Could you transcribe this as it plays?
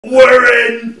We're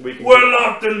in! We're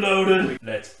locked and loaded!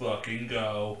 Let's fucking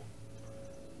go.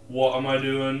 What am I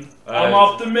doing? I'm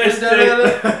optimistic!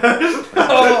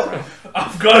 Oh,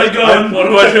 I've got a gun! What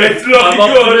am I doing? It's looking I'm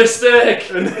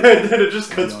optimistic! And then it just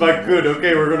cuts back good.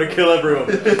 Okay, we're gonna kill everyone.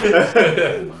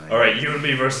 Alright, you and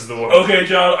me versus the world. Okay,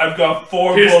 John, I've got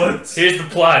 4 bullets. Here's the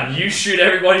plan. You shoot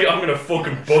everybody, I'm gonna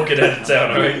fucking book it out of town,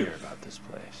 alright? About this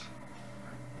place.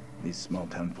 These small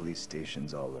town police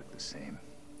stations all look the same.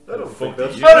 I don't think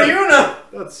that's... How do you know?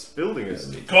 That's building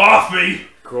it. Coffee!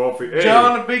 Coffee. Hey.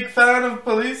 John, a big fan of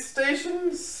police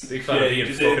stations? Big fan of being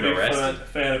fucking arrested.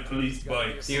 Fan of police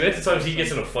bikes. You know, the times he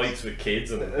gets into fights with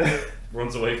kids and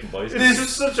runs away from bicycles. This is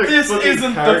such a This fucking isn't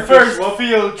the character first swap.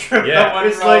 field trip Yeah, that went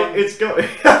It's wrong. like, it's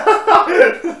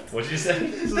going... What'd you say?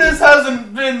 This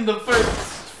hasn't been the first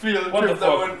field What trip the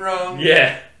that fuck? went wrong.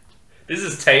 Yeah. This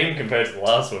is tame compared to the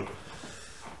last one.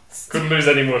 Couldn't lose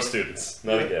any more students.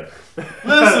 Not again.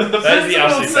 Listen, the That is the principal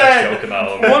absolute best joke said in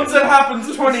that one. once it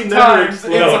happens 20 never times, it's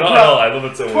exploded. No, a not at all. problem. I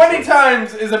love it so much. 20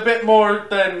 times is a bit more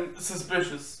than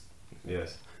suspicious.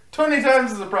 Yes. 20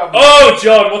 times is a problem. Oh,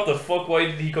 John, what the fuck? Why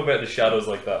did he come out of the shadows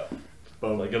like that?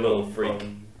 Bum, Like a little freak.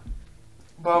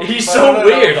 Bum, He's bum, so bum,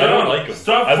 weird. bum. I don't like him.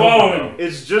 Stop I love him following. now.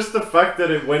 It's just the fact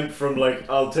that it went from like,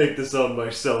 I'll take this on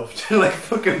myself, to like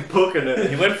fucking booking it.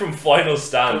 He went from final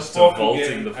stance to fucking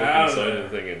vaulting get the out fucking of side of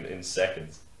the thing in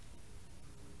seconds.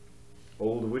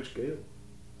 Old Witch Gale.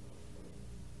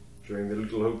 During the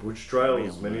Little Hope Witch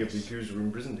trials, many of the accused were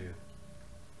imprisoned here.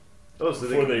 Oh, so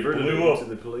Before they they converted blew it up.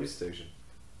 into the police station.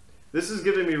 This is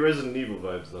giving me Resident Evil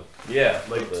vibes though. Yeah,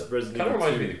 Like Resident kind of Evil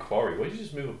reminds 2. me of the quarry. Why did you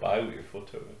just move a bag with your foot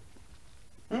to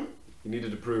it? You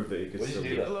needed to prove that you could Why did still you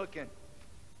do do it. that? Looking.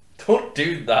 Don't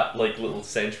do that like little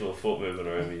sensual foot moving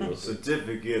around me. Russell.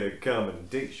 Certificate of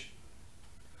Commendation.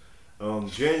 On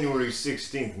January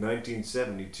 16th,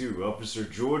 1972, Officer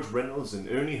George Reynolds and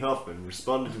Ernie Hoffman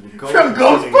responded to a call From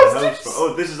concerning a Ghostbusters? house fire.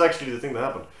 Oh, this is actually the thing that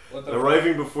happened. What the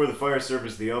Arriving before the fire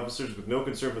service, the officers, with no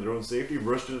concern for their own safety,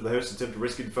 rushed into the house to attempt to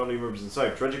rescue the family members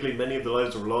inside. Tragically, many of the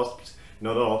lives were lost,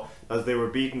 not all, as they were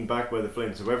beaten back by the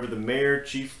flames. However, the mayor,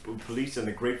 chief of police, and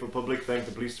the grateful public thanked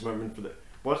the police department for the...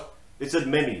 What? It said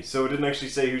many, so it didn't actually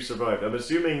say who survived. I'm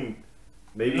assuming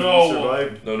maybe No. he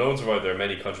survived. No, no one survived. There are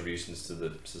many contributions to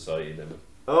the society. Then.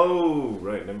 Oh,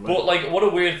 right, never mind. But like, what a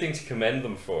weird thing to commend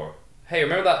them for. Hey,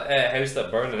 remember that house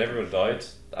that burned and everyone died?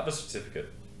 Have a certificate.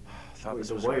 I thought Wait, this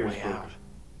the was a wires way broke. out.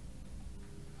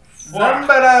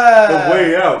 Zambada! The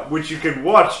Way Out, which you can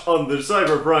watch on the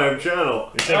Cyberprime channel.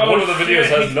 Except one of the videos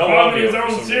shit, has he's no plugging audio his for own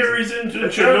some reason. series into the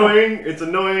It's channel.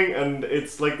 annoying, and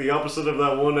it's like the opposite of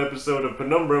that one episode of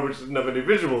Penumbra, which didn't have any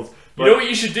visuals. You know what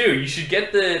you should do? You should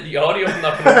get the audio from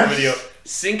that Penumbra video,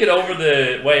 sync it over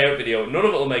the Way Out video. None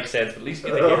of it will make sense, but at least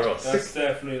you get to hear us. That's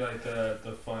definitely like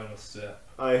the final step.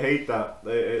 I hate that.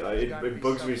 It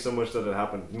bugs me so much that it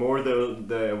happened. More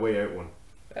the Way Out one.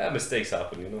 Mistakes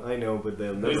happen, you know. I know, but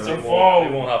they'll never It's happen. a fall.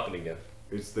 It won't happen again.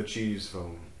 It's the cheese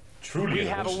phone. Truly, We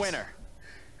have a winner.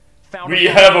 Found We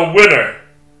a have a winner.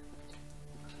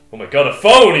 Oh my god, a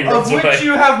phone! He runs Of which away.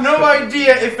 you have no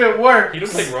idea if it works. He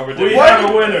looks like Robert We De What? have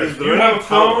a winner. Is there You any have a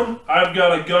power? phone. I've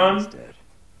got a gun. dead.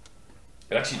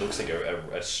 It actually looks like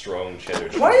a strong cheddar.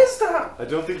 Why is that? I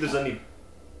don't think there's any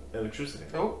electricity.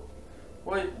 Oh.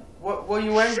 Wait, what are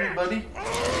you angry, buddy?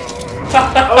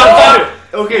 Oh,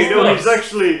 okay, no, nuts. he's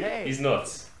actually... Hey, He's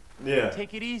nuts. Yeah.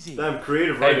 take it easy. Damn,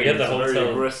 creative Hey, writing we had the is very Hotel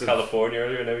aggressive. California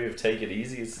earlier, now we have Take It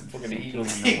Easy. It's fucking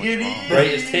Eagles. Take it easy.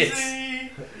 Greatest hits.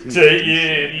 Take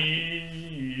it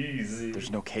easy. There's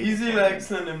no cable. Easy like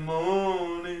Sunday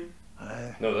morning.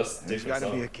 No, that's a There's different got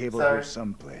to be a song. cable Sorry. here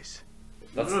someplace.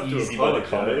 That's You don't have to easy by the apologize.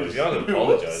 Commodores. You don't have to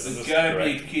apologize. There's This gotta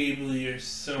be a correct. cable here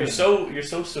somewhere. You're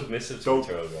so submissive to So- the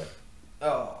Turtle guy.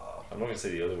 Oh. I'm not gonna say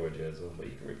the other word yet as well, but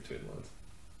you can read between the lines.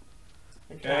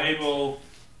 Cable.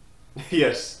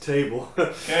 Yes, table.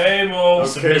 Cable. Okay.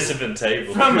 Submissive and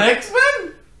table. From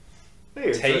X-Men? Hey,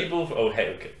 it's Table. Oh, hey,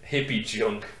 okay. Hippie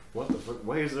junk. what the fuck?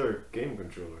 Why is there a game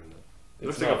controller in that? It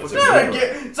It's looks like not, a it's fucking a Yeah,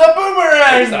 boomerang. it's a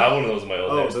I used to boomerang! have one of those in my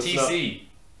old Oh, days. that's TC.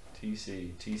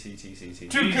 TC. TC.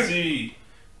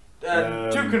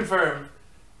 To confirm.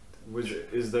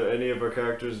 Is there any of our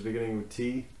characters beginning with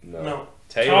T? No.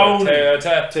 Taylor. Tony.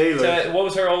 Taylor. What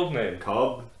was her old name?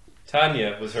 Cobb?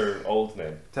 Tanya was her old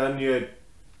name. Tanya...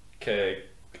 Okay.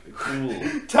 Cool.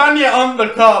 Tanya on the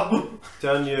cob.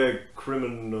 Tanya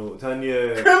Criminal...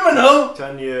 Tanya... Criminal?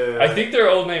 Tanya... I think their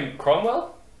old name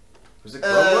Cromwell? Was it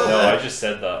Cromwell? No, I just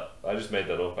said that. I just made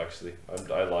that up actually.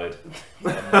 I lied.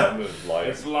 I'm a liar.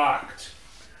 It's locked.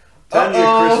 Tanya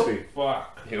Uh-oh. Crispy.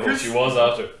 Fuck. You know what she was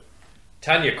after?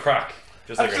 Tanya Crack.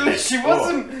 Just like her Actually,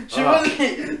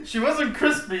 head. she wasn't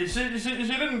crispy. She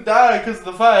didn't die because of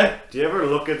the fire. Do you ever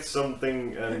look at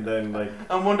something and then like?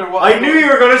 And wonder what. I knew you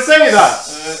were gonna say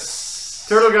that.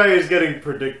 Turtle guy is getting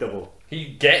predictable.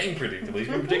 He's getting predictable. He's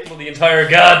been predictable the entire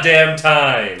goddamn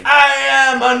time. I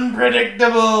am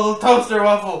unpredictable toaster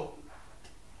waffle.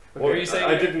 What were you saying?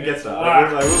 I didn't get that.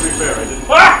 I will be fair. I didn't.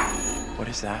 What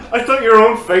is that? I thought your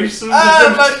own face was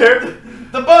the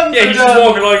The buns. Yeah, are he's just done.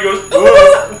 walking along and goes,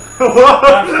 oh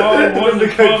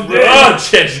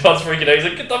shit, John's freaking out. He's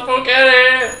like, get the fuck out of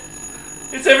here.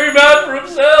 It's every man for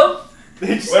himself.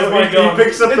 Where's my gun? He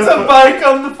picks up It's the a bike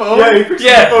on the phone. Yeah, he picks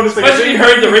up the phone. It's like, imagine he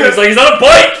heard the ring. It's like, he's on a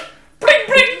bike. Bling,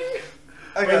 bling.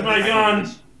 Where's my gun?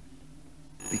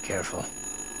 Be careful.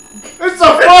 It's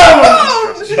a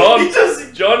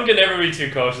phone! John can never be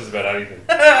too cautious about anything.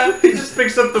 He just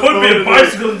picks up the phone. Could be a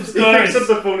bicycle in He disguise. picks up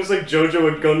the phone. It's like Jojo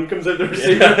and gun comes out the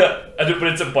receiver. Yeah. But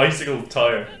it's a bicycle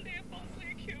tire.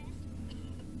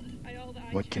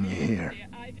 What can you hear?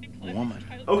 A woman.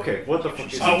 Okay, what the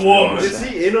fuck is A woman. Is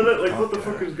he in on it? Like, what the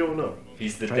fuck is going on?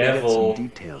 He's the Try to get devil. some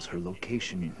details, her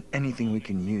location, anything we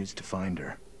can use to find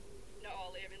her. Not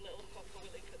all every little hop are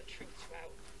willing for the truth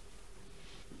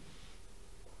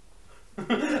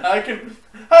out. I can.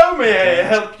 How may I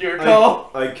help your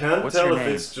call? I can't What's tell your if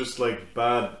name? it's just like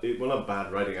bad. Well, not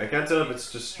bad writing. I can't tell if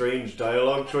it's just strange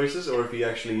dialogue choices or if he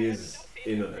actually is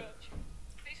in on it.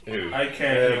 Who? I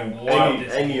can't hear what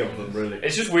this Any of them really.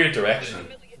 It's just weird direction.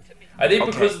 I think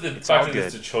Okay, because of the it's fact all that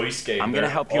it's a good. choice game, I'm gonna they're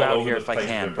help you all out over here the if I place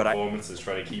can, with but performances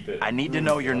trying to keep it. I need to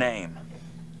know your name.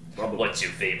 Probably. What's your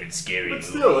favorite scary But movie?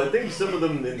 still, I think some of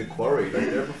them in the quarry, like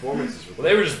their performances were. Well,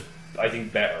 they were just, I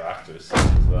think, better actors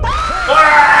as well.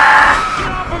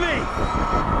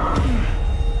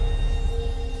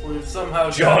 We've somehow.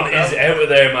 John is out of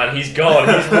there, man. He's gone.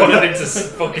 He's running into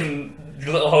fucking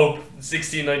Little Hope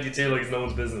 1692 like it's no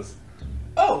one's business.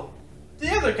 Oh, the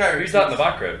other character. Who's that in the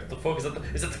background? What the fuck is that?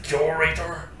 Is that the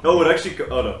curator? Oh, it actually.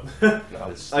 Oh no. No,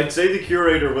 it's, I'd say the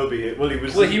curator will be. Well, he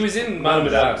was. well, he was in Man of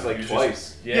Medan like He was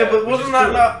twice. just- Yeah, but which is wasn't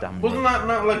that cool.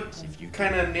 not like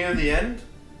kind of near the end?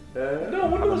 No,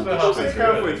 one of those about about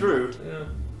halfway through. Yeah.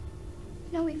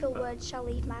 No evil word shall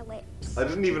leave my lips. I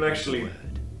didn't even actually Or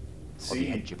see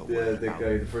the edge of a the word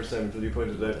guy the first time until you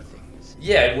pointed it out.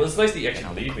 Yeah, well, it's nice that you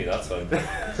actually believe me that time.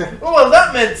 Oh, well,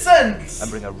 that made sense. and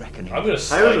bring a reckoning. I'm gonna How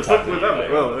slide the fuck tackle would you that?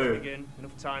 later. Well, Begin.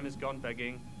 Enough time has gone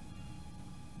begging.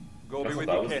 Go I be thought with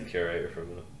that your was the kin. curator for a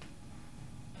minute.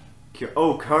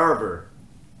 Oh, Carver.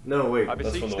 No, wait. I That's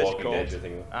beseech from the this Walking court Dead, I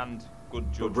think. and good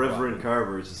But judge. Reverend Barton,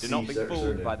 Carver is a do not be C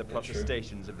fooled by the That's true.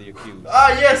 protestations of the accused. Ah,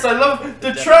 yes, I love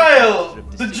the trial.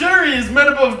 The jury is made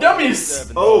up of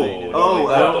dummies. Oh,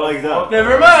 I don't like that.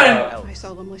 Never mind. I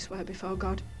solemnly swear before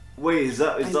God. Wait, is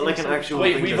that like an actual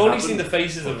Wait, thing we've that only happened? seen the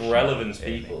faces of relevant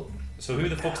people. So who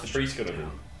the fuck's the priest gonna be?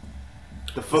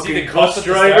 The Is he fucking the cop bus at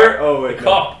the driver? start? Oh wait, The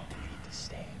no. cop.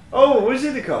 Oh, was he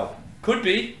the cop? Could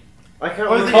be. I can't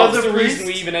Was The he remember. cop's the the reason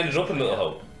priest? we even ended up in Little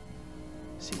Hope.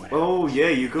 See what Oh yeah,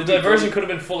 you The could. diversion be could have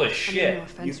been full of No shit.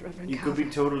 offence, Reverend You could be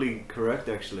Carver. totally correct,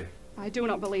 actually. I do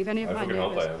not believe any of I my fucking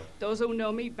hope I neighbours. am. Those who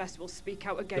know me best will speak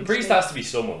out The against priest me. has to be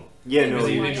someone. Yeah, Because no.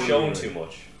 he's you're been totally shown right. too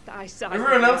much. That I side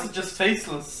Everyone with else the is just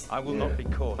faceless. I will Yeah. not be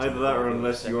caught. Either that or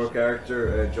unless your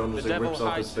character, John, just The like devil rips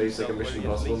off his hides face like a himself Mission where he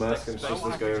Impossible least mask and it's just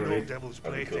this guy underneath. Devil's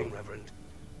That'd be plaything, cool. Reverend.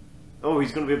 Oh,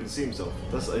 he's gonna be able to see himself.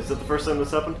 Is that the first time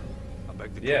that's happened? I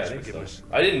beg the Yeah, I court's think so. forgiveness.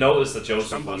 I didn't notice that Joseph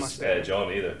Stand by my was statement.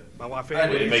 John either. My wife I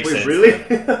ain't did. It makes Wait, sense. really?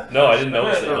 No, I didn't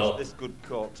notice it at all. This good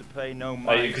court to pay no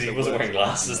mind Because to he the wasn't words wearing of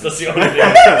glasses. the That's the only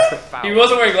thing. foul. He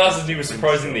wasn't wearing glasses and he was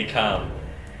surprisingly calm.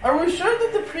 Are we sure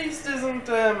that the priest isn't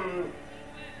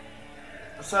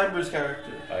Cyber's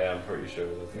character? I am pretty sure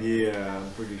of that. Yeah, I'm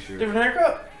pretty sure. Different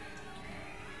haircut.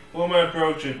 Who am I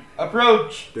approaching?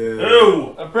 Approach.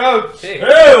 Who? Approach. Hey.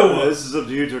 Who? This is up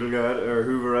to you, Turtle Guy, or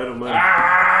Hoover, I don't mind.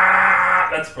 Ah,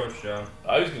 that's approach John.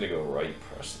 I was gonna go right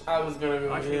person. I was gonna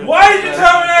go here. Why did you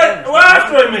tell me that? Well,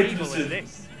 after I make the decision.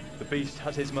 The beast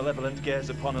has his malevolent gaze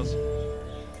upon us.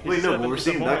 His Wait, no, but servant we're is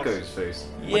seeing among that us. guy's face.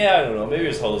 Yeah, I don't know. Maybe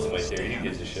there's holes in my theory. Who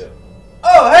gives a shit?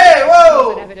 Oh, hey,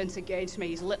 Proven whoa! evidence against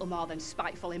me is little more than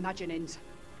spiteful imaginings.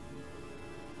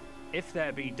 If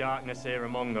there be darkness here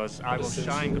among us, I will Listen.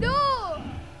 shine. No!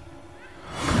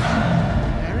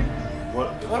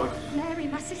 What the fuck? Mary,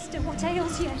 my sister, what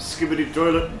ails you? Skibbity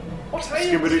toilet.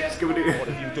 Skibbity, skibbity. What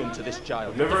have you done to this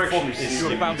child? I've never actually is seen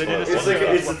You it. found an It's innocent like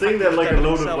girl. it's a thing that like a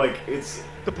load of Himself. like it's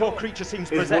The poor creature seems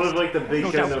it's possessed. one of like the big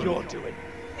No kind doubt of you're doing.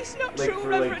 It's not like true, for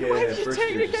Reverend. Why have you first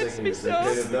turned year, against second me year, so? kind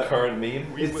This of is the that. current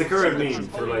meme. It's the current meme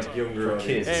for like younger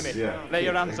kids. audiences. Amy, Yeah. lay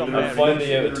your hands on Like, Mary.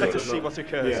 Finally out. Let us see what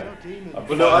occurs. Yeah.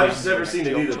 But no, I've never seen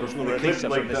it either. But from the clip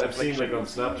like that I've seen like on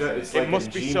Snapchat, it's like It must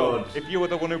a be so. Gmod If you were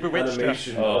the one who bewitched her.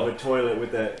 animation of a toilet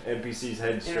with the NPC's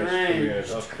head stretched coming out.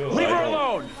 That's cool. Leave I her don't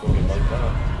alone. fucking like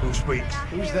that. Who speaks?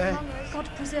 Who's there? God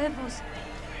preserve us.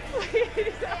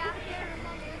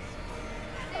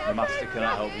 The master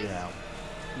cannot help you now.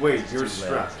 Wait, you're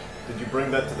strapped. Did you bring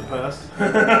that to the past?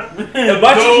 Imagine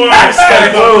he just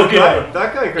starts fucking.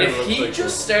 That guy kind of If looks he like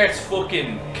just starts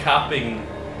fucking capping.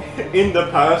 in the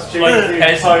past, changing Like the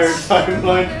peasants. entire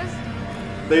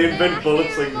timeline. They invent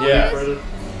bullets like Yeah. Freddy.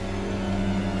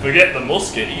 Forget the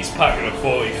musket, he's packing a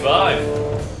 45.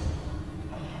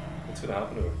 What's gonna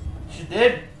happen to her? She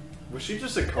did. Was she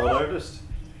just a con artist?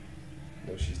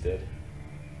 No, she's dead.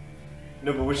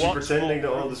 No, but was she What's pretending that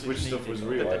more all this witch stuff was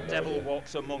real? That the devil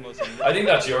walks among us. I think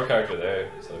that's your character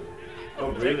there. So.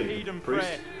 Oh, Take really? heed and Priest?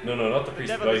 pray. No, not the The priest.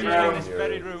 devil The is guy in who's this in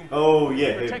very your... room. Oh, yeah,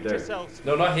 him Protect there. yourselves.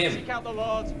 No, not him. Seek out the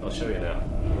Lord. I'll show you now.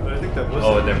 But I think that was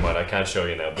Oh, him. never mind. I can't show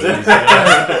you now. But he's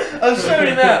I'll show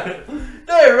you that.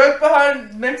 There, right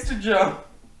behind, next to John.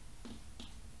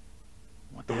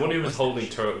 the one who was holding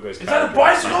Turtle Guy's Is that a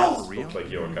character bicycle? looked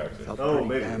like your character. Felt Oh, pretty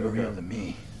maybe, damn okay. real to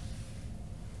me.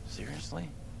 Seriously?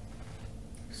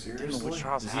 Seriously?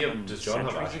 Does John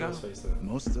have ash on his face though?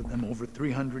 Most of them over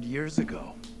 300 years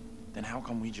ago. Then how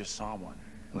come we just saw one?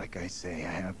 Like I say, I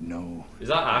have no Is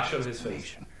that ash on his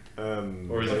face? explanation.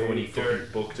 Or is it when he fucking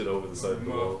booked it over the side of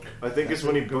the wall? I think it's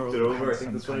when he booked it Girl over. had I think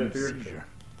some that's when kind it of appeared. seizure.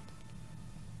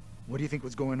 What do you think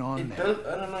was going on It there? does,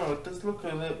 I don't know, it does look a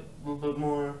little bit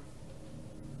more.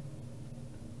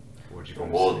 What'd you The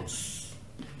gonna woods.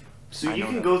 say? So I you know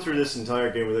can that. go through this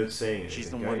entire game without saying anything. She's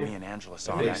the can one you? me and Angela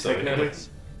saw. I think that so, night. technically.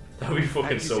 That'd be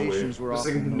fucking so weird. Accusations were It's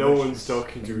like often no one's malicious,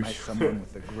 talking to made by each other. someone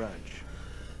with a grudge,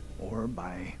 or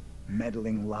by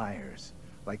meddling liars,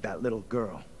 like that little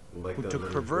girl Like who that took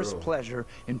little perverse girl. pleasure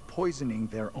in poisoning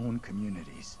their own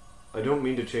communities. I don't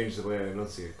mean to change the way I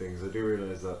enunciate things. I do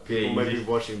realize that Yeah, people you might be just-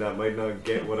 watching that might not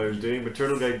get what I was doing, but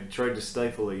Turtle Guy tried to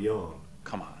stifle a yawn.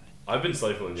 Come on. I've been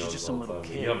stifling She's yawns just all some the little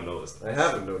time. kid. You haven't noticed. I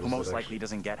haven't noticed Who most it, likely actually.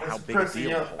 doesn't get I how big a suppressed the deal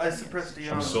yawn. the whole I thing suppressed is. the I'm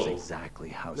yawn. subtle. That's exactly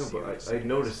how No, serious but I it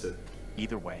noticed was. it.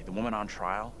 Either way, the woman on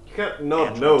trial. You can't not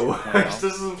Angela know.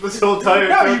 2.0. this whole entire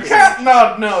No, you talking- can't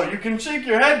not know. You can shake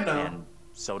your head no. And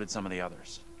so did some of the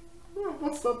others. Oh,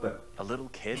 what's that then? A little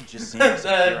kid just seems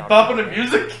to appear out Bopping of the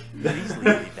music. You could easily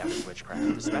believe that was witchcraft,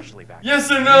 especially back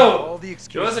Yes or then. no? All the You know,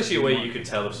 excuses that's actually a way you want could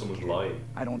to tell make if someone's kid. lying.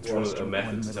 I don't One trust of the you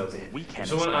methods one to little tell bit. We can't If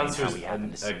someone explain answers how we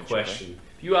happened to see a each other. question,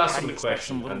 if you ask How them do a you expect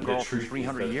question some little and girl the from truth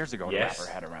 300 is years ago that to wrap yes,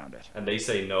 her head around it? and they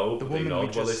say no, The but they woman know we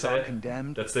what just they saw said,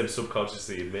 condemned, that's them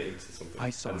subconsciously admitting to something. I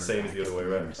saw And her the same as back the other way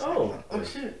at around. the Oh, Oh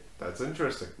shit. that's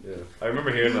interesting. Yeah, I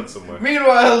remember hearing that somewhere.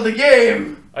 Meanwhile, the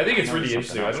game. I think it's That was really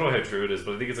something interesting. I else. don't know how true it is,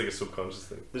 but I think it's like a subconscious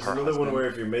thing. There's Her another one husband. where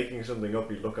if you're making something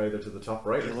up, you look either to the top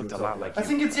right He or to looked the a top lot left. like I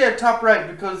think it's top right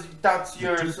because that's The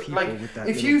yours. two people Like with that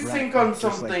if little you brat think on look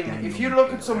just something, like if Daniel you and look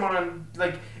at Taylor. someone and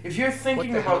like if you're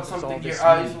thinking the hell about does all something, your this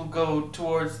eyes mean? will go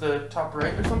towards the top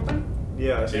right or something.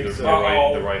 Yeah, I It's think either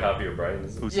so. the right half of your brain,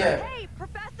 isn't it? Who's Yeah. that? Hey,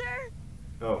 Professor!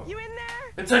 Oh. You in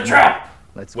there? It's a trap.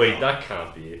 Let's Wait, go. that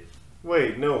can't be it.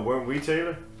 Wait, no, weren't we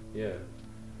Taylor? Yeah.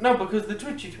 No, because the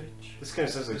twitchy twitch. This kind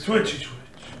of sounds like Twitchy.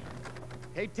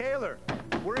 Hey Taylor,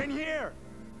 we're in here.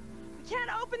 We can't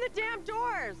open the damn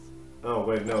doors! Oh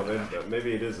wait, no, then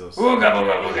maybe it is us. Ooga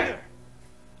booga booga.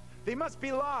 They must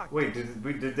be locked. Wait,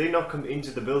 did they not come into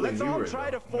the building Let's you all were in?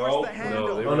 try though? to force No, the handle.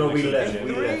 no, they Oh no, we Really left, should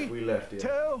we be. left, we left, yeah.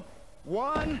 2,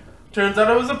 1. Turns out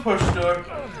it was a push door.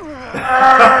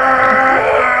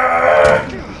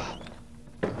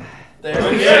 There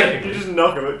we go. Yeah, you just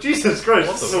knock him out. Jesus Christ,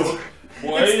 What the so fuck?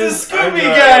 Why It's the is Scooby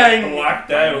Anna Gang! blacked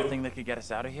Find out? anything that could get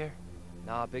us out of here?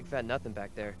 Nah, big fat nothing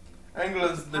back there.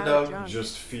 Angela's the Pilot dog.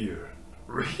 just fear.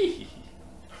 Really?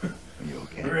 Are you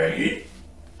okay? Right?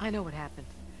 I know what happened.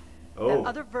 Oh, That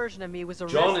other version of me was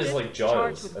arrested, John is like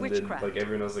charged Giles, with and then witchcraft. like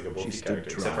everyone else like a She Buffy stood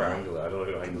character, except for trial Angela. I don't know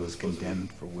who and Angela is was supposed to be.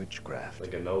 condemned for witchcraft.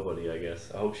 Like a nobody, I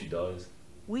guess. I hope she dies.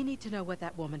 We need to know what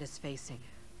that woman is facing.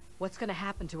 What's going to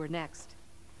happen to her next?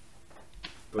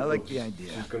 but I like look, the idea.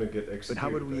 She's gonna get executed. But how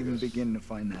would we I even guess. begin to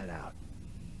find that out?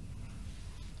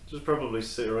 Just probably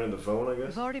sit around the phone, I guess.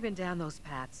 We've already been down those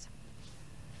paths.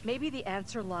 Maybe the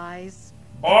answer lies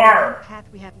in R. a path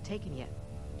we haven't taken yet.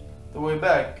 The way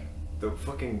back. The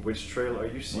fucking witch trail, are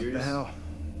you What serious? the hell?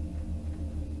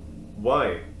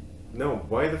 Why? No,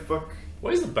 why the fuck?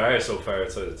 Why is the bar so far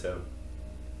outside of town?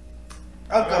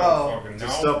 Alcohol. Fucking To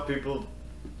no. stop people...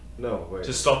 No, wait.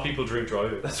 To stop people drink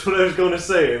driving. That's what I was going to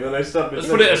say, and then I stopped. Let's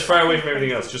put it as far away from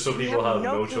everything else, just so We people have have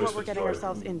no no clue choice what we're but to getting drive.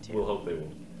 ourselves into. We'll hope they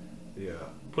won't. Yeah.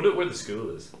 Put it where the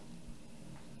school is.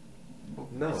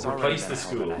 No. Replace the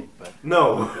school.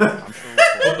 No. Put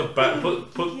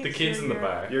the kids in the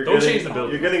bar. Don't change the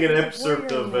building. You're getting an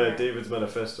excerpt of David's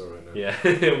manifesto right now. Yeah.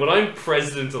 When I'm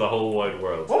president of the whole wide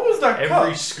world, What was that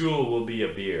every cup? school will be a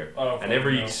beer, Oh, and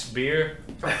every beer.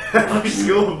 Every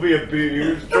school will be a beer.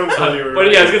 You're drunk while you were.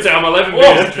 But yeah, I was gonna say I'm 11 Whoa,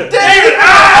 beers. David!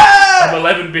 Ah! I'm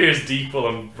 11 beers deep while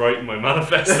I'm writing my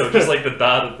manifesto, just like the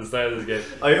dad at the start of this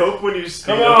game. I hope when you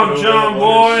speak Come up on, and John, over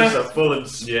one, it's boy. just a full and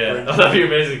sprint. Yeah, oh, that'd be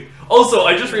amazing. Also,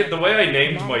 I just read the way I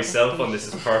named myself on this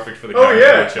is perfect for the Oh character I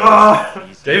yeah. chose. Ah.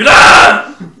 David.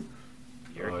 Ah!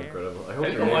 Oh, incredible. I I hope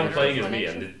don't you're know why I'm right. playing as me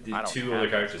and the two other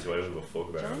characters who I don't give a fuck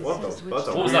about. What the? That's a What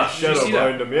was weird that? Did you shadow see that?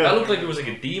 behind him. Yeah. That looked like there was like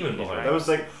a demon behind That it. was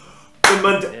like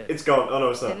it's gone. Oh no,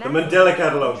 it's not. The Mandela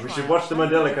catalog. We should watch the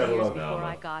Mandela catalog. Before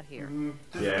I got here.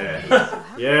 Yeah.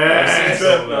 I Yeah.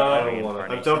 don't want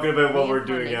to. I'm talking about what we're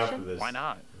doing after this. Why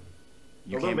not?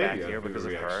 You Although came maybe back I'd here do a because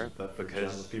of reaction her. to that for Because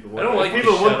example. People I don't want like if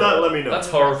people the want that, shadow. let me know. That's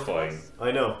horrifying.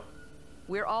 I know.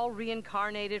 We're all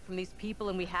reincarnated from these people,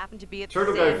 and we happen to be at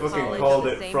Turtle the Guy same fucking college called on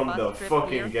the it same from bus the trip fucking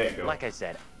here. get-go. like I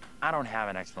said, I don't have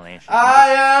an explanation. I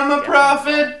am a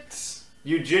prophet.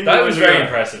 You genuinely That was very are.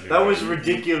 impressive. That was You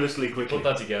ridiculously quickly. put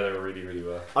that together really, really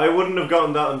well. I wouldn't have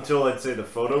gotten that until I'd say the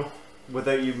photo,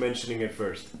 without you mentioning it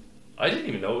first. I didn't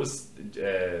even know it was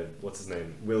what's his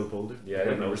name? Will pulled it. Yeah, I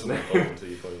didn't know it was his name until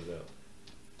you pointed it out.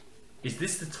 Is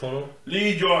this the tunnel?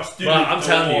 Lead your students. Well, I'm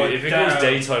telling you, if it down. goes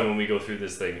daytime when we go through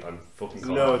this thing, I'm fucking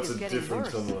calling No, it. it's a It's getting different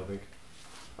worse. tunnel, I think.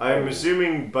 I'm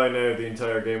assuming by now the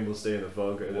entire game will stay in the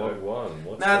fog. What one?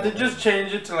 What's Nah, they going just on?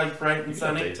 changed it to like bright and You got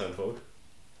sunny. daytime fog.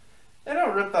 They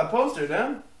don't rip that poster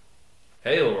down.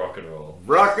 Hail rock and roll.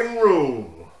 Rock and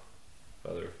roll!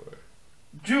 Feather for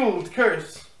Jeweled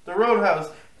curse. The Roadhouse.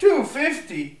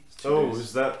 250. Oh,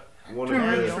 is that one Too of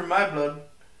rich the... for my blood.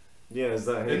 Yeah, is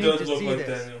that It him? need does to look see like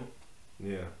this. Daniel.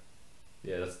 Yeah.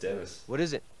 Yeah, that's Dennis. What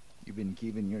is it? You've been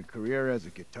keeping your career as a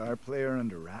guitar player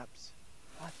under wraps?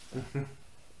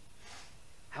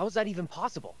 How is that even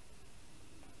possible?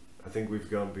 I think we've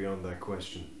gone beyond that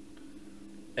question.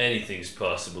 Anything's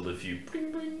possible if you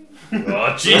bring bring.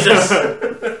 Oh Jesus! It's like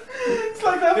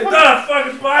that. It's fucking- not a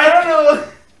fucking I bike! don't know.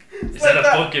 Is that a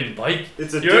fucking bike?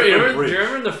 It's a Do you different remember, bridge. do you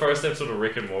remember in the first episode of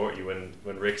Rick and Morty when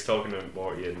Rick's talking to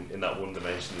Morty in that one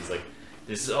dimension? He's like,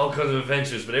 "This is all kinds of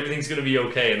adventures, but everything's gonna be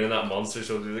okay." And then that monster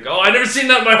shows. He's like, "Oh, I've never seen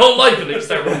that in my whole life," and they just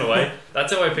start running away.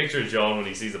 That's how I picture John when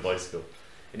he sees a bicycle.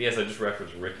 And yes, I just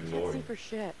referenced Rick and Can't see Morty. for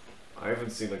shit. I haven't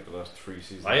seen like the last 3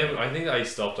 seasons. I think I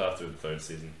stopped after the 3rd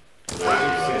season. Jesus.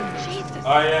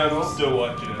 I am still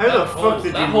watching it. How the fuck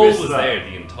did that you hole miss was that? there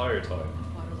the entire time.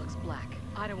 Water looks black.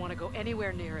 I don't want to go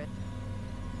anywhere near it.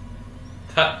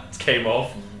 That came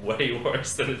off way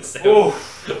worse than it sounded. Oh.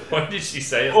 Why did she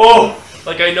say it? Oh!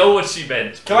 Like, I know what she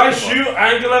meant. Can I Come on. shoot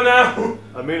Angela now?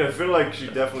 I mean, I feel like she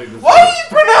definitely does. Why are you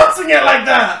pronouncing it like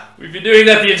that? We've been doing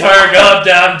that the entire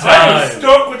goddamn I'm time.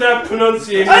 stuck with that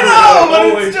pronunciation. I know, but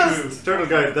Always it's just- Turtle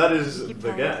Guy, that is Keep the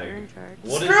telling us gag. you're in charge.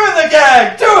 What Screw the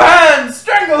gag. 2 hands.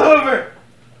 Strangle Hoover.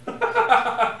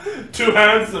 2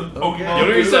 hands and Pokemon. You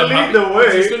know, he's lead the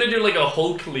way. He's gonna do like a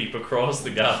Hulk leap across the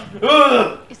gap.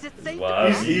 Ugh. Is it safe? Wow.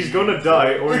 He's gonna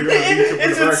die, or you're gonna beat him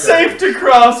Is with a it safe to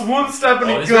cross? 1 step and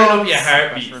Oh, he this might not goes. be a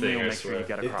heartbeat Best for me thing, will I make sure you swear.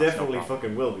 get It across, no definitely problem.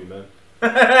 fucking will be, man. No,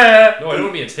 I don't want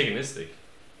to be antagonistic.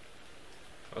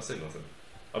 I'll say nothing.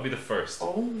 I'll be the first.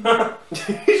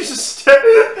 He just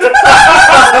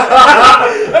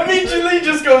Immediately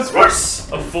just goes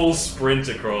worse. A full sprint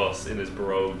across in his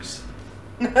brogues.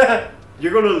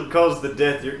 You're gonna cause the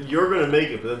death. You're gonna make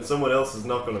it, but then someone else is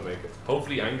not gonna make it.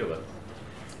 Hopefully Angela.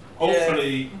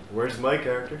 Hopefully. Where's my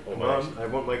character? Oh, Come my on, I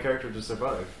want my character to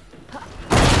survive.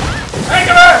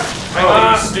 Angela!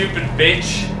 Oh, you stupid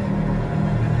bitch!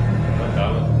 God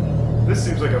damn it. This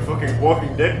seems like a fucking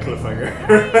Walking Dead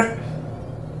cliffhanger.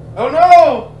 Oh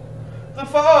no! The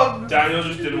fog. Daniel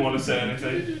just didn't want to say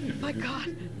anything. My God.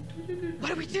 What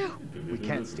do we do? We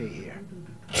can't stay here.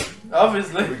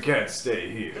 Obviously. We can't stay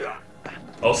here.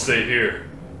 I'll stay here.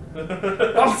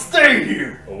 I'll stay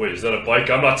here. Oh wait, is that a bike?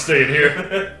 I'm not staying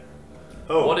here.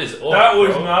 Oh, What is up, That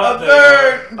was bro? not A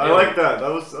there. bird. I like that. That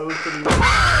was pretty nice.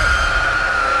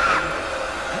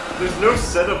 There's no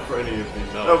setup for any of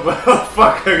these. No. Oh, but,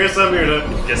 fuck! I guess I'm here now.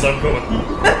 Guess I'm going.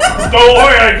 Don't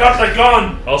worry, I got the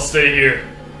gun. I'll stay here.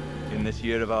 In this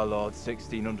year of our Lord,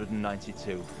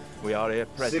 1692, we are here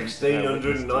present to bear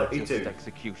witness to a 1692. just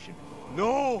execution.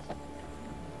 No!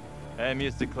 Amy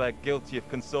is declared guilty of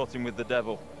consorting with the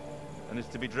devil, and is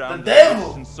to be drowned The by devil?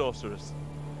 witches and sorcerers.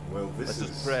 Well, this Let's is...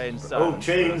 just pray in Oh, silence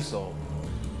for her chains! soul.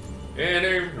 And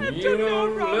if you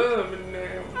don't love me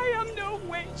now. I am no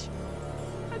witch.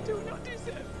 I do not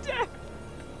deserve death.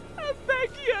 I beg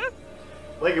you.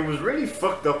 Like, it was really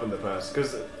fucked up in the past,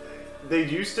 because they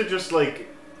used to just, like,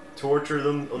 torture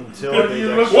them until Why they do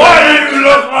you actually...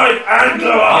 look like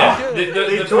Angela? Yeah, They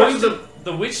the tortured point of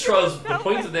the witch trials, the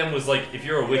point of them was like, if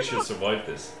you're a witch, you'll survive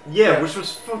this. Yeah, which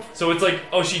was fucked. So it's like,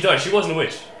 oh, she died. She wasn't a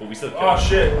witch, but we still killed Oh her.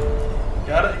 shit.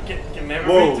 Can never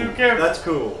Whoa, be too careful. that's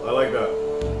cool. I like that.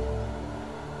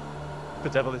 The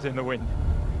devil is in the wind,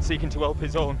 seeking to help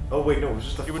his own. Oh wait, no, it was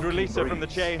just a He would fucking release her from the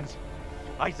breeze. chains.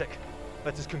 Isaac,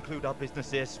 let us conclude our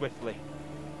business here swiftly.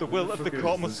 The Who will the of the fuck is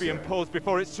court must this be guy? imposed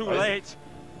before it's too Isaac. late.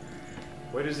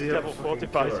 Why does he The have devil a fucking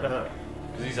fortifies killer her. hat?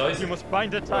 Because he's Isaac. You must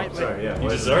bind her Oh, tightly. sorry, yeah. He why-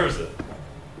 deserves it.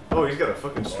 Oh, he's got a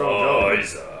fucking strong jaw.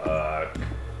 Isaac.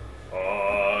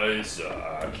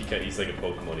 Isaac. He's like a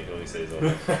Pokemon, he can only say his own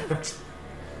name.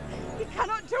 You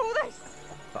cannot do this.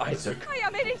 Isaac, I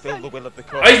am fulfill the innocent. will of the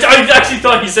court. I actually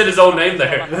thought he said his own name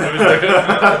there.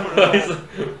 I was like,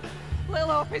 Little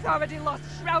Hope is already lost,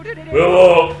 shrouded in it.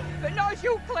 Willow. But not as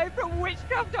you claim from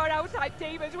witchcraft or outside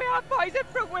demons. We have poison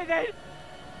from within.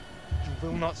 You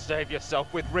will not save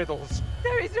yourself with riddles.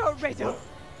 There is no riddle.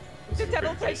 What's The your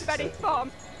devil great takes face many to say?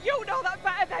 forms. You know that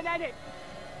better than any.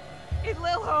 In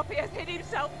Lil Hope, he has hid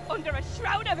himself under a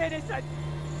shroud of innocence,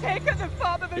 taken the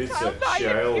form of a It's child a by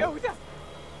child. accuser.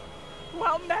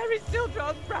 While Mary still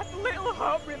draws breath, little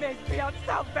hope remains beyond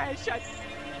salvation.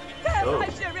 Their Oh.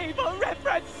 lives your evil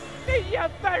reference in your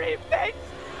very midst.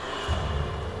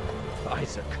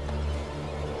 Isaac,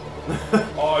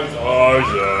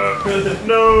 Isaac.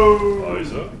 No!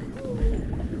 Isaac.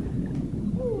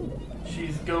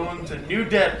 She's going to new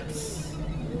depths.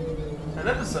 An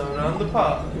episode on the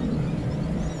pod.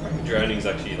 Drowning's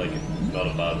actually like not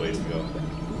a bad way to go.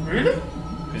 Really?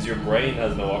 Because your brain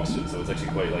has no oxygen, so it's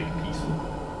actually quite like peaceful.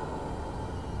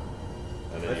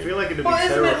 And then I feel like it'd be Well,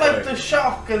 isn't it terrifying. like the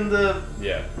shock and the...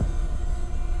 Yeah.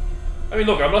 I mean,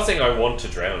 look, I'm not saying I want to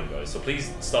drown, guys, so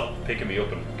please stop picking me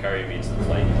up and carrying me into the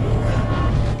flames.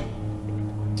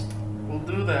 We'll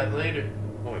do that later.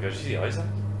 Oh my god, did you see Isaac?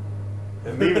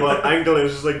 And meanwhile, Angle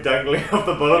is just like dangling off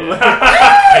the bottom line.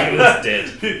 Angela's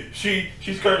dead.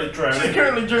 She's currently drowning. She's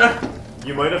currently drowning.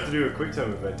 You might have to do a quick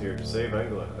time event here to save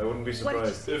Angela. I wouldn't be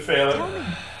surprised. Failing.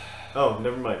 Oh,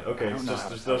 never mind. Okay, I it's don't know just how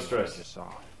to there's tell no you what I stress. just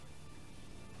saw.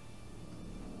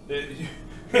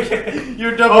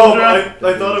 You're double Oh, drunk.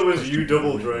 I thought it was you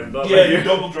double drowned. Not Yeah, like you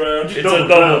double drowned. It's double a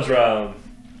double drown.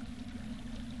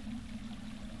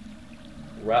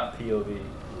 Rat POV.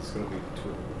 It's gonna be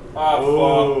two. Ah, fuck.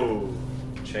 Oh,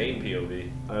 Chain POV.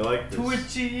 I like this.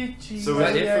 Twitchy itchy. So Is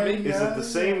that it for me? Is it the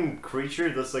same creature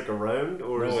that's like around,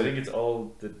 or is No, I it? think it's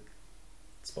all the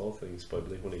small things by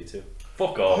Blink-182.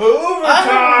 Fuck off. Hoover I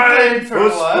haven't played for a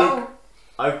Go while. Spook.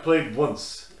 I've played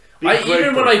once. Be Even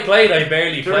grateful. when I played, I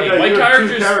barely Turned played. out My you have two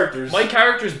character's characters.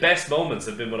 character's best moments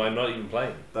have been when I'm not even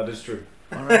playing. That is true.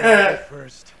 Alright,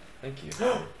 first. Thank you.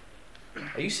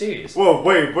 Are you serious? Whoa,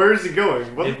 wait, where is he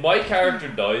going? What? If my character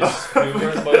dies,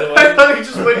 Whoover, by the I way, thought he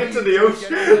just went into the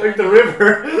ocean, like the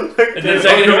river. Like and then the-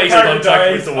 second he makes character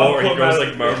contact with dies, the water, I'll he come grows out like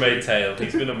of mermaid tail.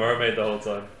 He's been a mermaid the whole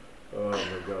time. Oh my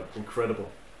god, incredible.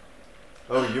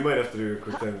 Oh, you might have to do a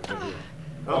quick time video.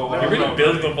 Oh, no, You really no,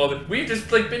 built no. up all the. We've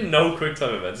just like been no quick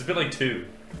time events. It's been like 2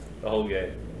 the whole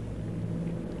game.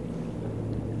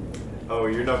 Oh,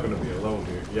 you're not gonna be alone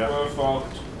here. Yeah. We're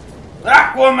fucked.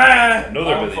 Aquaman!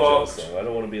 Another I'm Billy Joel fucked. song. I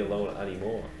don't want to be alone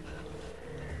anymore.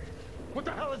 what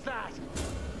the hell is that?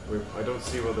 I don't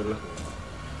see what they're looking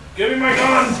at. Give me my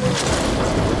gun!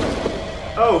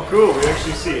 Oh, cool, we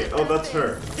actually see it. Oh, that's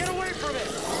her. Get away from it!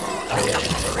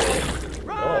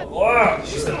 Oh,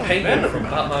 she's the penguin from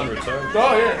Batman Returns.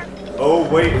 Oh, yeah. Oh,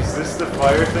 wait, is this the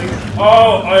fire thing?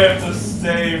 Oh, I have to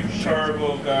save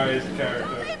Turbo Guy's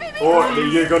character. Or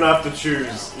you're gonna have to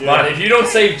choose. Yeah. Man, if you don't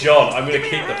save John, I'm gonna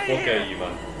kick the fuck out of you,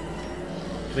 man.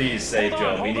 Please save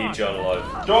John. We need John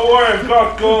alive. Don't worry, I've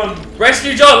got gun.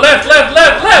 Rescue John! Left, left,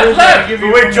 left, left, left!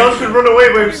 But wait, John could run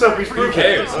away by himself. He's Who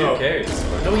cares? Oh. Who cares?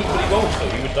 No, but he won't, though.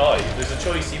 He would die. If there's a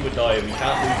choice, he would die, and we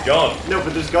can't lose John. No,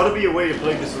 but there's gotta be a way to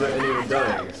play this without anyone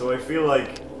dying. So I feel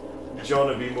like John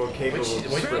would be more capable Wait,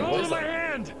 of wait, sprinting. what is my that?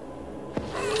 hand!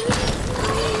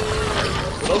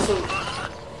 But also,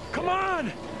 Come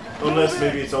on! Unless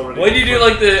maybe it's already. why do you do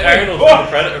like the Arnold from the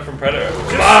Predator? From Predator?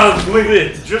 Come on, move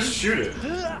it! Just shoot it.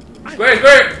 Square,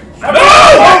 square! No!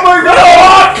 Oh my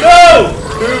god! No!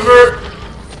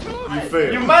 Hoover! You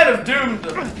failed. You might have doomed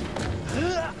them.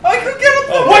 I could get up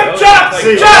Oh, What no, John?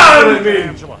 See, John!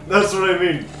 that's what I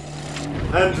mean. That's what I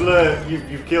mean. Angela,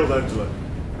 you've killed Angela.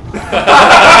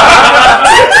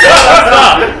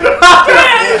 Stop!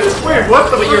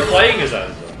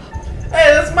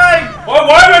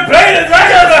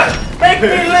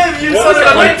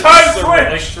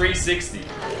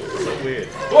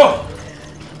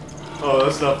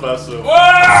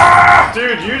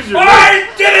 dude, use your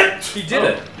I did it! He did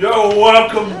it. You're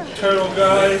welcome, turtle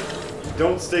guy.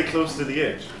 Don't stay close to the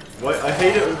edge. Why? I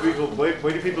hate it when people. Why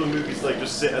do people in movies like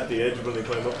just sit at the edge when they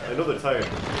climb up? I know they're tired.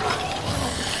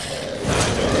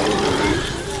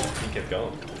 He kept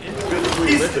going.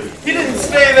 He didn't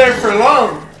stay there for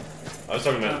long. I was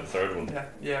talking about the third one.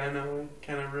 Yeah, I know. We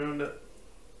kind of ruined it.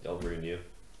 I'll ruin you.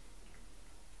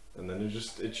 And then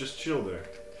it's just chill there.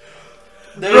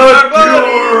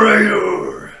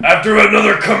 After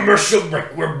another commercial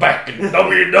break, we're back in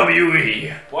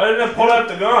WWE. Why didn't I pull out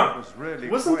the gun?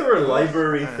 Wasn't there a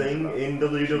library thing in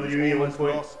WWE at one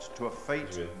point? To a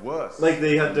fate worse. Like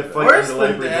they had to fight Worse in the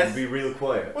than library death. and be real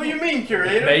quiet. What do you mean,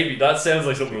 curator? Maybe that sounds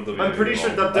like something WWE. I'm pretty sure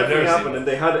that definitely happened, and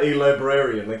they had a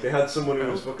librarian. Like they had someone who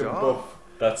was fucking buff.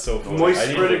 That's so funny.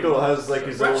 Moist Critical has like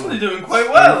his We're own actually doing quite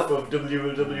well. of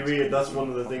WWE, and that's one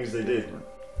of the things they did.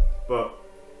 But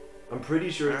I'm pretty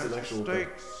sure it's an actual thing.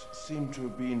 Stakes seem to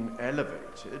have been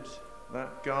elevated.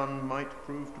 That gun might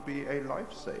prove to be a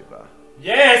lifesaver.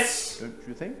 Yes! Don't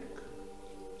you think?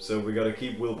 So we gotta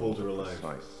keep Will Poulter alive.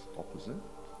 Nice opposite.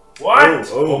 What?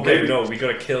 Oh, Okay, baby. no, we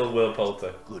gotta kill Will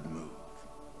Poulter. Good move.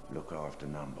 Look after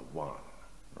number one,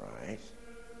 right?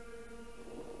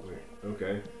 Wait,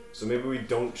 okay. So maybe we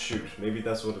don't shoot. Maybe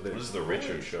that's what it is. This is the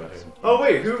Richard show. Oh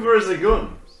wait, Hoover has a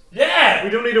gun. Yeah! We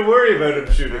don't need to worry about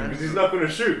him shooting because he's not going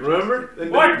to shoot. Remember?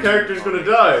 And What? then your character's going to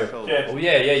die. Yeah. Oh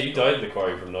yeah, you died in the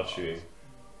quarry from not shooting.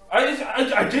 I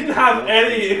didn't have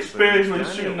any experience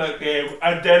with shooting that game,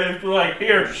 and then it was like,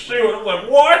 here, shoot. I was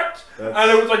like, what? And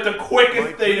it was like the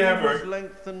quickest thing ever.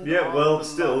 Yeah, well,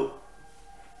 still.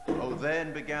 Oh,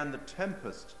 then began the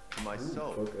tempest to my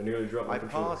soul. Fuck, I nearly dropped my I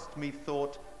controller. passed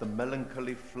methought the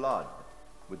melancholy flood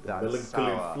with that melancholy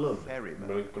sour flood. ferryman,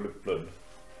 Melancholy flood.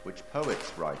 which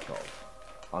poets write of,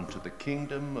 unto the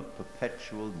kingdom of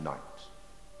perpetual night.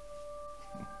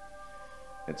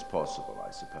 It's possible,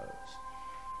 I suppose.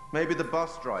 Maybe the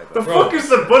bus driver. The fuck is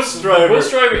the bus driver? The bus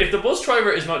driver. If the bus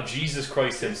driver is not Jesus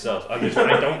Christ himself, I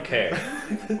don't care.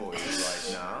 right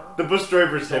now. The bus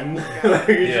driver's him. Like,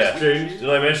 he Yeah. just changed. Did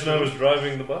I mention I was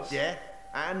driving the bus? Death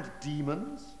and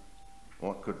demons?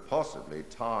 What could possibly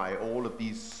tie all of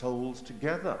these souls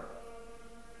together?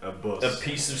 A bus. A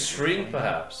piece of string,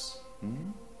 perhaps.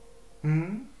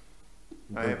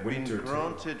 I have been winter tale.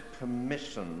 granted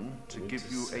permission to give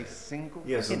you a single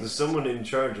Yeah, so hint. there's someone in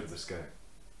charge of this guy.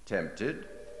 Tempted?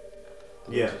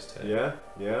 Yeah.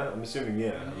 Yeah? I'm assuming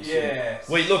yeah. Yes.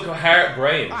 Wait, look, heart,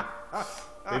 brain.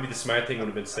 Maybe the smart thing would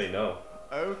have been to say no.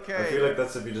 Okay. I feel like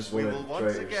that's if you just we want will to try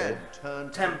once it again yourself. turn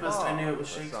to Tempest, I bar knew it was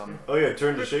for Shakespeare. some Oh yeah,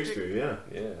 turn to Shakespeare,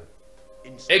 yeah.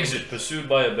 Exit pursued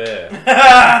by a bear.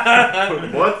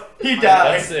 What? He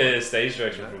died. That's a stage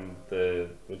direction from the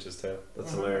Witch's Tale.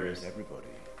 That's hilarious. Everybody.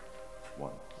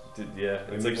 Once. Yeah,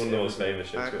 it's like one of the most famous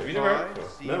Shakespeare. Act Have you never heard 5,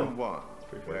 it? Scene No. 1,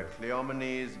 pretty where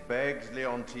Cleomenes begs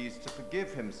Leontes to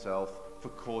forgive himself for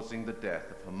causing the death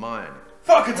of Hermione.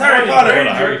 Fuck, it's Harry Potter. What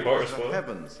a Harry Potter As the spoiler.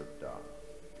 heavens have done.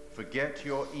 Forget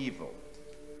your evil.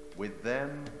 With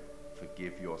them,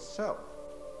 forgive yourself.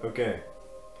 Okay.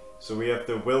 So we have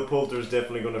to. Will Poulter's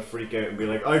definitely going to freak out and be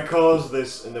like, I caused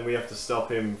this, and then we have to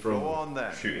stop him from. Go on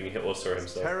then. Shooting us or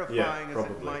himself. Terrifying Yeah, as it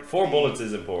probably. might 4 be, bullets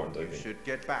is important, I you think. should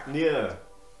get back. Yeah.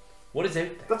 What is out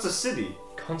there? That's a city.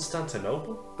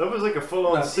 Constantinople? That was like a full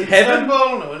on city. Heaven?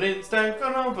 No, it's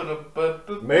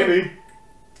Maybe.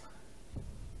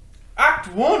 Act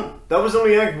 1. That was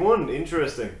only Act 1.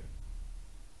 Interesting.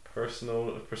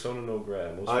 Persona no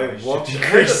gra. Most I of my walked. shit How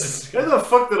decreases. the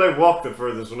fuck did I walk the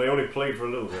furthest when I only played for a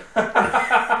little bit? Well,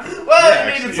 Yeah,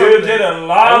 it needed You something. did a I would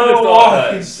lot have of thought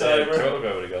walking, that Cyber.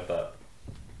 Trogo would have got that.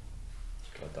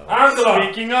 Got that. Angela!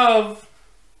 Speaking of,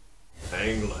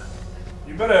 Angela.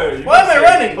 You better. why am I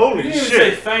running? Holy You didn't even say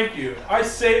shit! thank you. I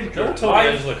saved your Don't tell me I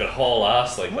life. just look at haul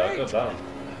ass like that. God damn.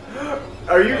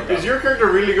 Are you? Is your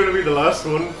character really going to be the last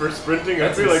one for sprinting?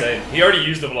 That's I feel insane. He already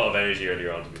used up a lot of energy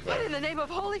earlier on, to be What fair. in the name of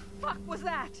holy fuck was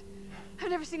that? I've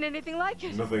never seen anything like it.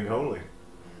 like nothing holy.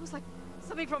 It was like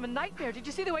something from a nightmare. Did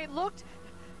you see the way it looked?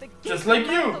 The Just gape like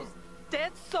in you. those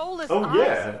dead, soulless Oh eyes.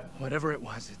 yeah, Whatever it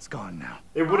was, it's gone now.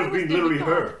 it would I have was been nearly literally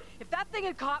gone. her. If that thing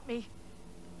had caught me,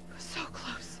 it was so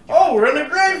close. Oh, we're in a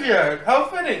graveyard. How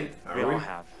fitting. We all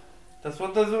have. That's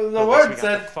what the At least word we got the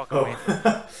said. fuck away.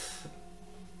 Oh.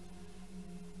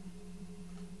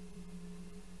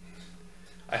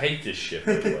 I hate this shit,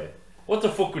 by the way. What the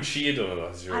fuck would she have done in that I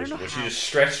don't situation? know Would she how, just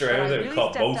stretched her but I arms out and really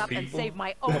caught stepped both up and people? saved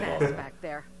my own ass back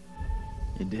there.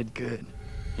 You did good.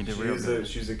 You did real good.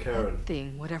 She's a Karen.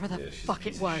 Thing, whatever the Yeah, she's a fuck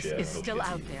piece it of was, shit. is I hope still she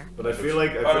out did. there. But I feel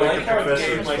like I the like how it professor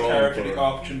gave is my falling character for the her.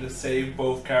 option to save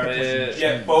both characters.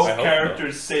 Yeah, Yet both I hope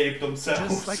characters saved themselves.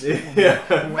 Just like the woman Yeah.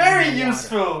 who went Very in the water.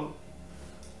 useful.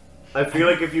 I feel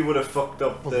like if you would have fucked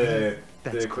up the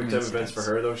That's quick time events coincidence. for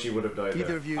her, though, she would have died Either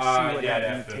there. of you see Yeah, what happened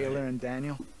to definitely. Taylor and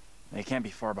Daniel? They can't be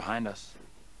far behind us.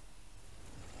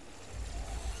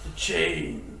 The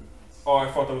chain. Oh,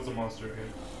 I thought that was a monster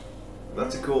again.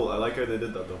 That's cool. I like how they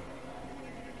did that, though.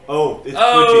 Oh, it's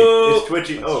Oh!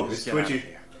 twitchy. It's twitchy. Oh, Let's it's just get out of twitchy.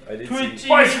 here. I did Twitchy, see.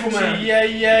 Bicycle Man.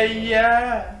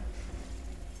 yeah.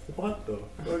 What the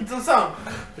fuck? It's a song.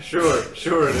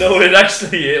 Sure. No, it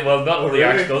actually is. Well, not Oh, the really?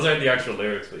 actual. Those aren't the actual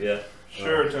lyrics, but yeah.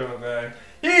 Sure, turtle guy.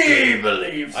 He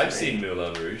believes. I've me. seen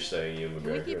Moulin Rouge saying Ewan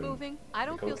Can we McGregor. keep moving? I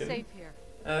don't feel Cocaine. safe here.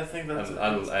 I think that's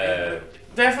And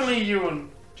definitely Ewan.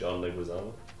 John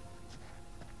Leguizamo.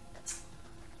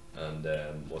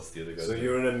 And what's the other guy? So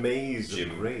you're in a maze Jim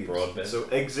of graves. Broadbent. So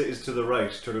exit is to the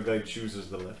right. Turtle Guy chooses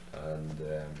the left. And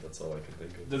that's all I can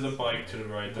think of. There's a bike to the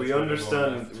right. That's We where they're going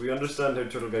understand. We understand how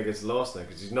Turtle Guy gets lost now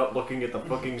because he's not looking at the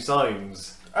fucking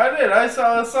signs. I did. I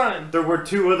saw a sign. There were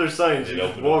 2 other signs They you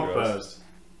just opened up walked your eyes. past.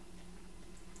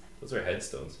 Those are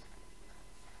headstones.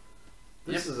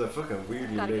 This is a fucking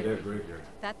weirdly Gotta laid get out moving. graveyard.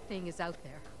 That thing is out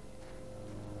there.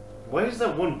 Why is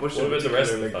that one bush What in about the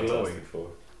rest of particular, the like, Fantastic glowing?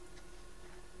 Four?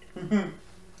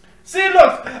 See,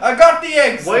 look, I got the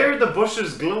eggs. Why are the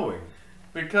bushes glowing?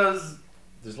 Because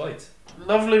There's light.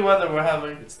 lovely weather we're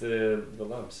having. It's the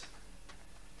lamps.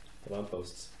 The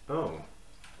lampposts. Oh.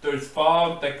 There's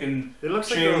fog that can It looks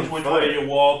like they're change on which fire. way you're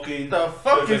walking. The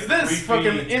fuck There's is a this? creepy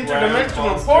Fucking ground interdimensional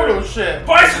monster. portal shit.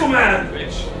 Bicycle Man!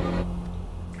 Which?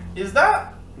 Is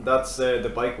that? That's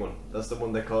the bike one. That's the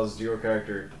one that caused your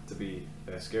character to be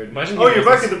scared. Imagine Oh, he you're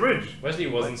back wasn't- at the bridge. Imagine he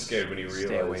wasn't scared when he realized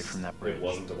Stay away from that bridge. it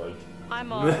wasn't a bike.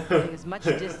 I'm all putting as much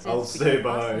distance I'll stay between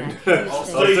us and behind. that hideous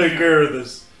I'll thing. take care of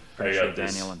this. Pretty I sure got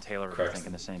this. Daniel and Taylor are Cracks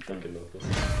thinking the same thing. fucking knuckles.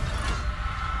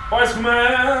 Bicycle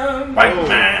Man! Oh.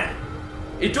 Man.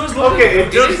 It does look. Okay,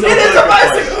 it does It look is like a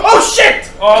bicycle. Oh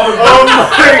shit! Oh, Oh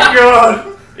my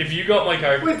god! If you got my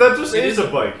character. Wait, that just it is a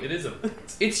bike. It is a.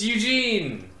 It's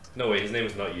Eugene. No wait, his name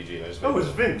is not Eugene. I just Oh, made it's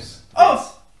it up. Vince.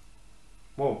 Oh.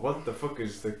 Whoa, what the fuck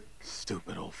is the...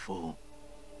 Stupid old fool.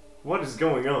 What is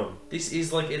going on? This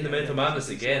is like in the Mental Madness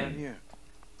again. Here.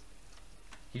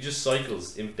 He just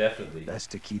cycles indefinitely.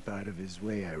 Best to keep out of his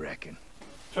way, I reckon.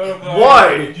 Turtle Guy,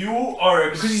 Why? You are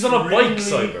Because he's on a bike,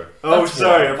 extremely- Cyber. Oh, That's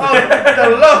sorry. I why. forgot. Oh,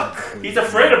 the look. He's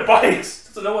afraid of bikes.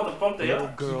 Doesn't know what the fuck they Little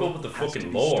are. Keep up with the has to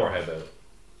fucking be lore, stopped. how about?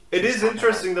 It is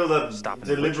interesting though that Stopping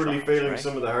the deliberately bridge stops, failing right?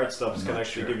 some of the hard stops can Not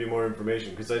actually sure. give you more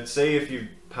information. Because I'd say if you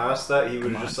passed that, he would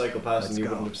Come have just on, cycled past and let's you go.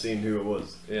 wouldn't have seen who it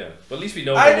was. Yeah, but at least we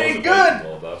know I there was did a bike good.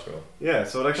 involved after all. Yeah,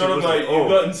 so it actually Turtle Guy, wasn't. you Oh,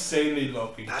 got insanely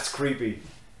lucky. that's creepy.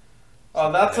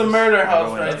 Oh, that's a murder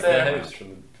house right That's there. the house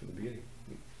from the beginning,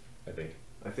 I think.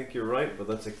 I think you're right, but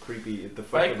that's a creepy. The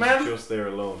fact Bike that it's man? just there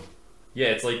alone. Yeah,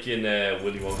 it's like in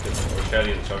Willy Wonka or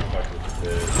Charlie and the Chocolate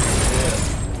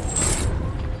Factory.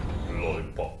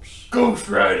 Lollipops. Ghost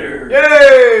Rider.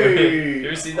 Yay! You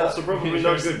ever seen that? Also probably You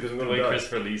not ever good seen because I'm the gonna way die.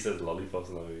 Christopher Lee says lollipops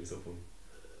in that movie, so fun.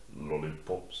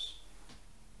 Lollipops.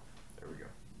 There we go.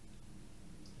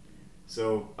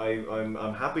 So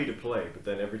I'm happy to play, but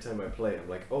then every time I play, I'm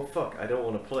like, oh fuck, I don't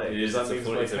want to play. It 'cause is, that it's a, means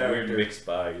fun, my it's a weird character. mixed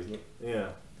bag, isn't it? Yeah.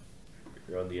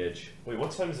 You're on the edge. Wait,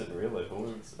 what time is it in real life?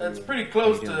 That's pretty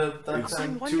close to that It's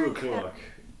time. 2 o'clock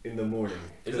in the morning.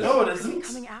 Is it? No, it isn't.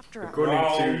 Coming after us.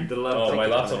 According to the laptop. Oh, my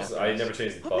laptop's. I never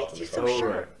changed the What clock. makes you on the so car.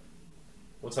 Oh, sure? right.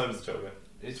 What time is the show again?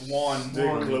 It's one. Stay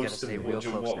One. You close gotta to stay me. real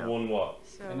close now. One what?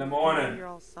 So, In the morning. You're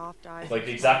all soft eyes. Like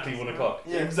exactly 1 o'clock.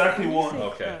 Yeah. Exactly one.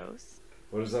 Okay. Close.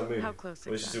 What does that mean? How close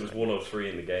Well, it's just, it exactly? was 103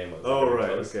 in the game. I was Oh, like, right,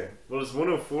 close. okay. Well, it's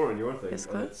 104 on your thing. This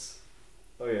and close? it's-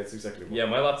 Oh, yeah, it's exactly one. Yeah,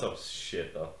 my laptop's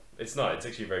shit though. It's not. It's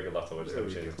actually a very good laptop. I just There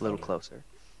haven't we changed go. A little closer.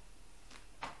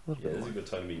 Yeah, this is a good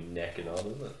time to be necking on,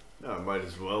 isn't it? No, might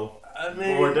as well. I But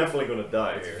mean, we're definitely going to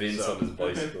die It's here. Vince so, on his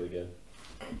bicycle again.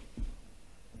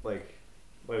 like,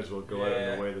 might as well go out in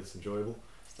Yeah. a way that's enjoyable.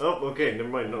 Oh, okay, never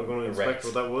mind. Not going to inspect Erect.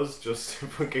 what that was. Just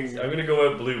fucking. I'm gonna go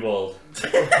out blue walled.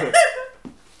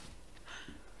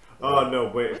 Oh no!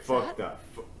 Wait, What's fuck that.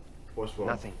 What's what?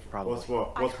 Nothing, probably. What's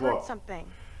what? I What's heard what? something.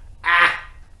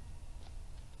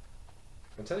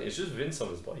 I'm telling you, it's just Vince on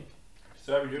his bike.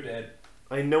 Sorry, you're dead.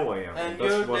 I know I am. and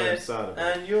That's you're what I'm dead. sad about.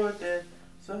 And you're dead.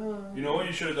 So. You know what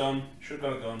you should have done? Should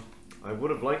have got a gun. I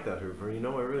would have liked that, Hoover. You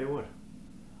know, I really would.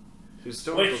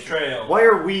 Witch trail. Why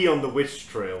are we on the witch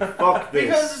trail? Fuck this.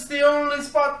 Because it's the only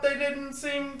spot they didn't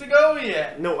seem to go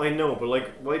yet. No, I know, but like,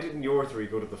 why didn't your three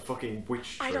go to the fucking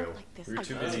witch trail? I don't like this. We were I'd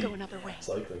too like to busy go another way.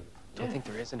 cycling. Don't think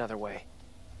there is another way.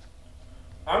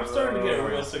 I'm starting to get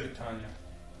real sick of Tanya.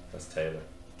 That's Taylor.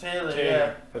 Taylor, Taylor.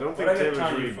 yeah. I don't Where'd think I get Taylor's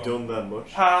Tanya really from? done that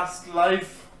much. Past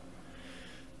life.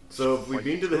 So have we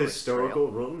been to the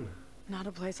historical run? Not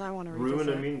a place I want to Ruin,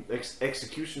 revisit. I mean,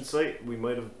 execution site. We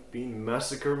might have been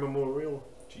massacre memorial.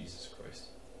 Jesus Christ.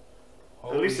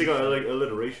 At least they got like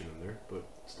alliteration in there, but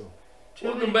still.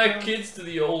 Welcome back, kids, to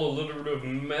the old alliterative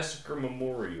massacre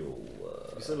memorial.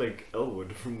 You sound like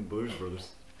Elwood from the Blues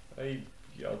Brothers.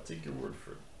 Yeah, I'll take your word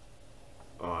for it.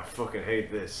 Oh, I fucking hate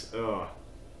this. Oh.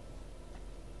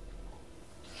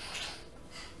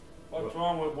 What's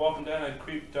wrong with walking down a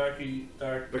creep dark?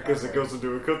 Because it goes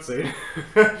into a cutscene.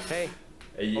 Hey.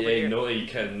 Yeah, no, you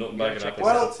can nothing back in Apple.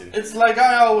 Well, it's like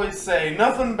I always say,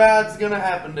 nothing bad's gonna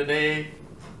happen today.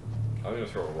 I'm gonna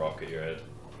throw a rock at your head.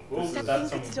 That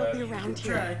thing could still be around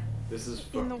here. This is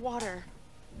in the water.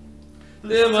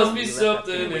 There must be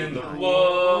something in the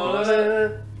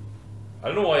water. I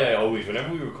don't know why I always,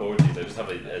 whenever we record these, I just have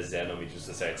a zen on me just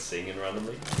to start singing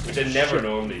randomly, which I never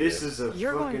normally do. This is a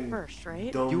You're going first,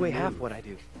 right? You weigh half what I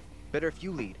do. Better if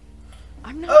you lead.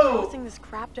 I'm not crossing this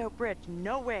crapped out bridge.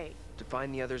 No way. To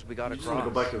find the others, we gotta You just want to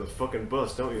go back to the fucking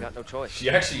bus, don't you? Got no choice. She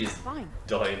actually is Fine.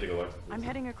 dying to go back. I'm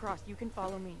heading across. You can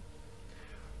follow me.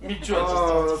 Me too.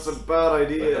 Oh, that's a bad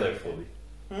idea. Let it out fully.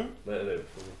 Let it out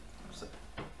fully.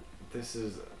 This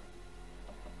is...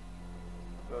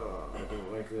 Oh, I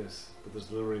don't like this. But there's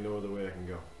literally no other way I can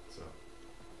go, so...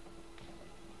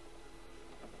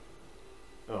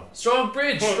 Oh. Strong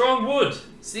bridge, strong wood.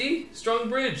 See? Strong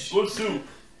bridge. Good soup.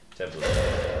 Temple.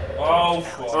 Oh,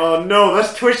 fuck. Oh no,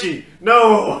 that's Twitchy!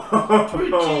 No!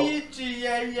 Twitchy,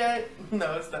 yeah.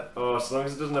 No, it's not. Oh, as long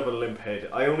as it doesn't have a limp head.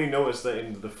 I only noticed that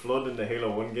in the Flood in the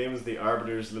Halo 1 games, the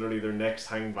Arbiters, literally their necks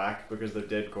hang back because they're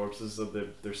dead corpses, so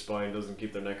their spine doesn't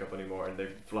keep their neck up anymore, and they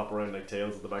flop around like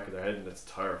tails at the back of their head, and it's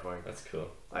terrifying. That's cool.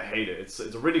 I hate it. It's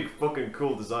a really fucking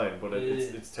cool design, but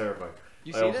it's terrifying.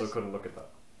 You I see also this? couldn't look at that.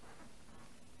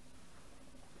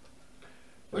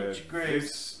 Which grave?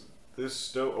 This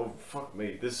stone, oh fuck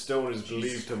me, this stone is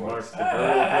believed to mark the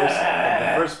burial place of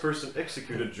the first person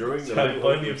executed during the I'm finally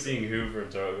Olympics. seeing Hoover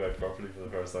and talking about properly for the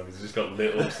first time. He's just got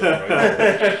lit up so right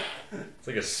there. It's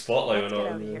like a spotlight went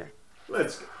on. Here.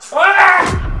 Let's go.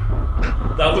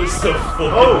 That was the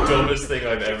fucking dumbest thing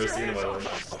I've ever seen in my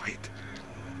life.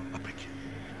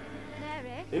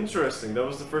 Interesting, that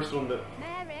was the first one that...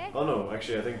 Oh no,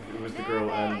 actually I think it was the girl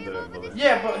and the mother.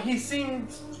 Yeah, but he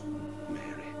seemed...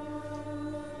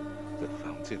 The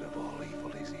fountain of all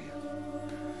evil is here.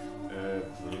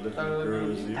 The little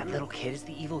girl is evil. That little kid is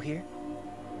the evil here?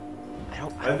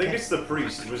 I think it's the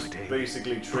priest was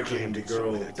basically tricking the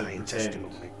girl to pretend.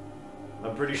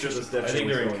 I'm pretty sure that's definitely I think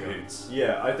they're in what's going on. cahoots.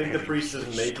 Yeah, I think the priest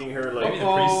is making her like... Maybe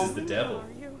the priest is the devil.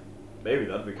 Maybe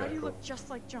that'd be Why kind do you of cool. look just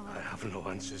like John? I have no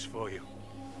answers for you.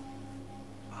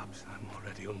 Perhaps I'm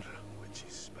already under a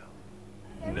witch's spell.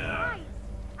 Nah.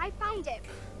 I found it.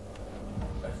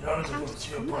 As long as it looks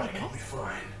your bright, I'll be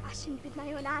fine. Fashioned with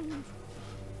my own hands.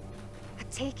 I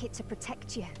take it to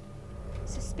protect you.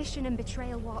 Suspicion and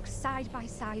betrayal walk side by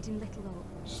side in Little Hope.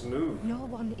 Just move. No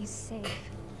one is safe.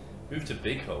 Move to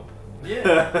Big Hope.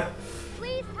 Yeah.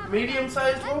 Please come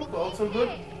Medium-sized hope, also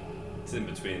good. It's in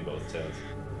between both towns.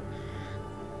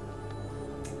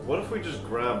 What if we just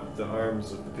grab the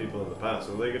arms of the people in the past?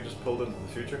 Will they get just pulled into the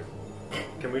future?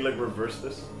 Can we like reverse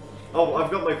this? Oh,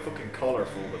 I've got my fucking collar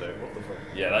folded out. What the fuck?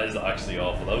 Yeah, that is actually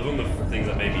awful. That was one of the things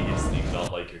that made me instantly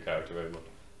not like your character very much.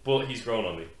 But he's grown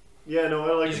on me. Yeah, no,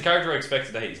 I like. He's a character I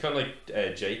expected to hate. He's kind of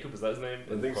like Jacob. Is that his name?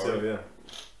 I think so. Yeah.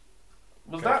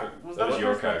 Was Character. that was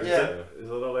your character? Yeah. Is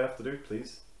that all I have to do,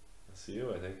 please? That's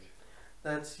you, I think.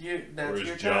 That's you. That's Where's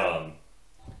your John? time.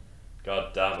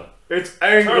 God damn it. It's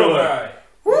Angela.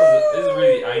 This is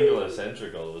really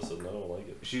Anglo-centric all of a sudden. I don't like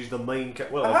it. She's the main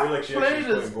character. Well, I feel like she actually is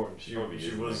quite important. She probably She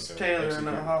is was the main Taylor in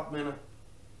executed. a hot minute.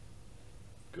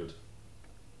 Good.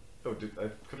 Oh, I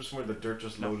could have sworn the dirt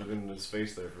just loaded in his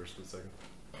face there for a split second.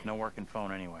 No working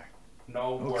phone anywhere.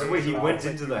 No So worries. wait, he went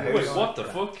into the house. Wait, what the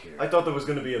fuck? I thought there was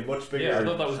going to be a much bigger. Yeah, I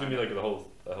thought that was gonna be like the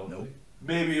whole thing.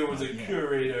 Maybe it was a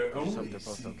curator. Just hope they're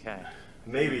both okay.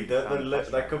 Maybe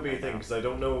that could be a thing because I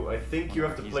don't know. I think you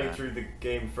have to play through the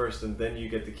game first and then you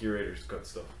get the curator's cut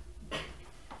stuff,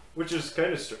 which is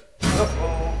kind of strange.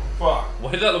 Oh fuck!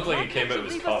 Why did that look like it came out of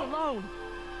his Leave cock? us alone.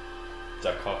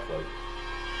 That cock like.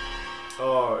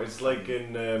 Oh, it's like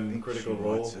in Critical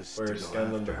Role where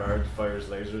Scanlan the Bard fires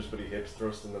lasers, but he hips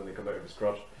thrust and then they come out of his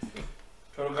crotch.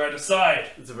 Total guard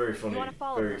aside. It's a very funny,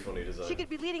 very funny design. She could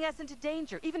be leading us into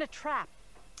danger, even a trap.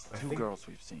 Two girls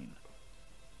we've seen.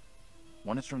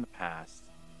 One is from the past.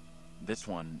 This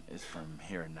one is from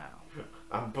here and now.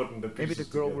 I'm putting the pieces Maybe the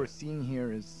girl together. we're seeing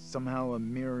here is somehow a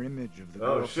mirror image of the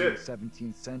Oh, girl shit. from the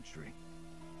 17th century.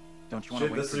 Don't you want to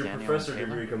Shit, wait that's for your Daniel professor and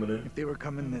Taylor? degree coming in. If they were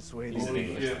coming this way, He's they an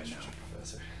would. English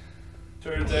professor.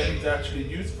 Turns out he's actually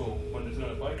useful when there's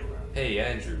not a bike around. Hey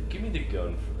Andrew, give me the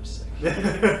gun for a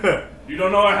second. You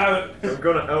don't know I have it. I'm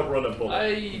gonna outrun a bullet.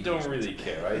 I don't really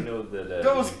care. I know that.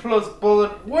 Ghost plus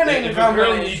bullet, winning if a girl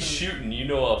combination. needs shooting, you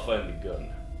know I'll find the gun.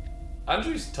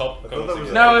 Andrew's top.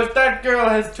 Now, if that girl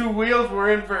has 2 wheels,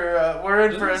 we're in for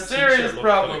a serious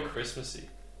problem. Kind of Christmassy.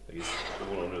 Like it's the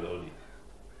one under the hoodie.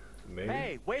 Maybe.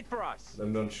 Hey, wait for us.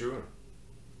 I'm not sure.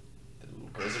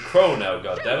 There's a crow now.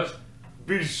 goddammit.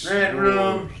 Red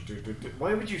room.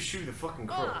 Why would you shoot the fucking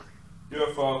crow?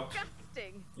 Your fault.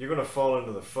 You're gonna fall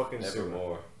into the fucking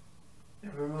sewer.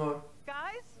 Nevermore.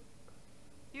 Guys?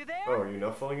 You there? Oh, are you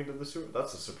not falling into the sewer?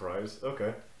 That's a surprise.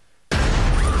 Okay.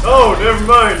 Oh, never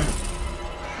mind.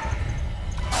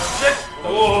 Shit.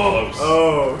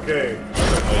 Oh, okay.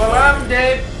 Well, I'm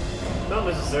dead. Not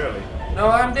necessarily. No,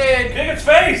 I'm dead. Kick its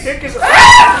face! Kick his. Why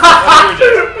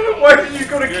are you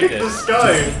gonna kick dead. the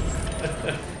sky?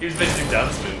 He was making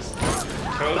dance moves.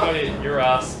 Your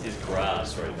ass is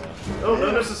grass right now. Oh,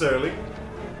 not necessarily.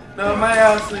 No, my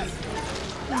ass is.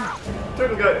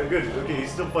 Turtle guy, good. Okay,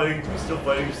 he's still fighting. He's still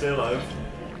fighting to stay alive.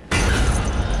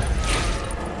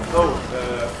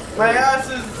 Oh, my ass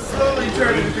is slowly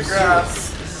turning to grass.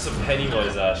 This is some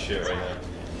Pennywise ass shit right now.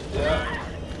 Yeah.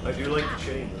 I do like the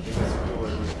chain. I think that's a cool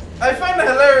idea. I find it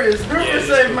hilarious. Whoover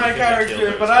saved my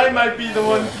character, but I might be the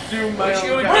one to do my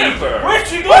own character. Where'd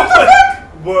she go? What the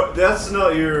fuck? What? That's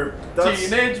not your. That's...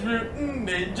 Teenage Mutant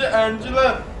Ninja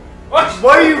Angela. What?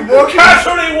 Why are you walking?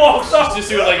 Casually walks off. Just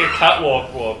doing like a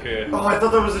catwalk walk. Oh, I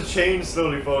thought that was a chain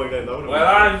slowly falling down. That would've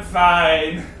Well, I'm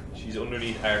fine. She's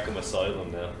underneath Arkham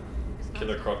Asylum now.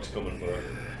 Killer Croc's coming for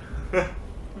her.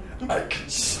 I can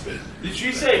smell. Did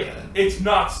she say it's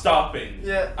not stopping?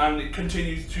 Yeah. And it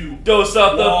continues to. Don't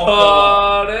stop the walk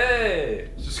party!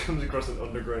 It just comes across an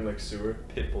underground like sewer.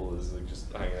 Pitbull is like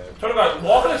just hanging out. Talk about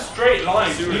walking a straight line.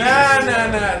 Nah.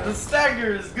 The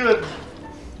stagger is good.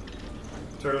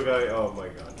 Turtle guy, oh my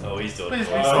god. Oh, he's done. Please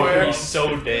be square. He's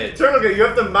so dead. Turtle guy, you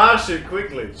have to mash it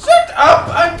quickly. Shut up!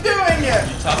 I'm doing it!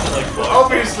 You tapped it like 5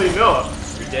 Obviously not.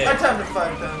 You're I dead. tapped it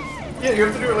 5 times. Yeah, you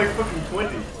have to do it like fucking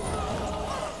 20.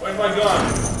 Where's my gun?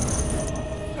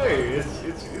 Hey, it's you.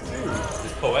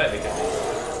 It's poetic, I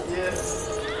think. Yes.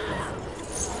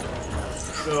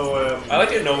 So, I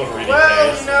like it no one really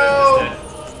Well, cares. no.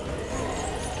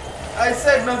 I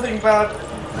said nothing bad.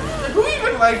 Who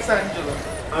even likes Angela?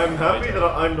 I'm happy that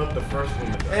I'm not the first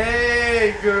one to die.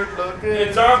 Hey, good looking.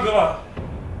 It's Angela.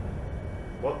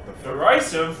 What the fuck?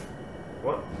 Derisive.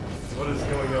 What? What is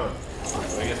going on? I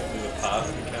guess there's a path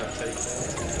we can't take now.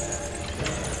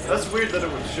 That's weird that it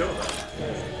would show that.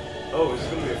 Oh, is it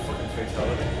gonna be a fucking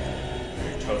fatality?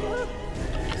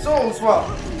 Soul swap.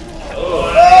 Oh!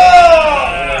 Oh!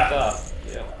 Like that.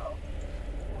 Yeah.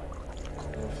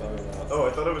 Oh, I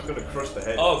thought I was gonna crush the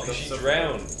head. Oh, because she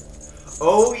drowned.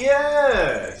 Oh, yeah!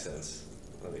 That makes sense.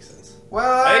 That makes sense.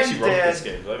 Well, I I'm actually wrote dead. this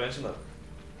game. Did I mention that?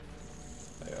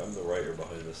 I'm the writer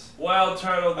behind this. Well,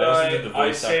 Turtle I also Guy, did the I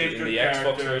voice acting saved in your the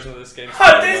character. Xbox version of this game.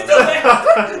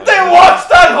 They watched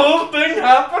that whole thing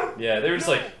happen? Yeah, they were just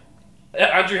like...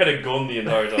 Andrew had a gun the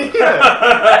entire time.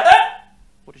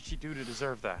 What did she do to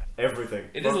deserve that? Everything.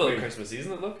 It is a little Christmas,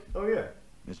 isn't it? Look. Oh, yeah.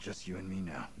 It's just you and me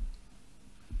now.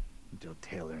 Until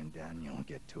Taylor and Daniel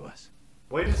get to us.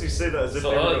 Why does he say that as if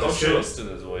So, they were there's going to kill trust us? in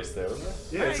his voice there,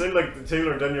 wasn't there? Yeah, it sounded like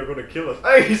Taylor and Daniel are going to kill us.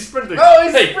 Hey, he's sprinting! Oh,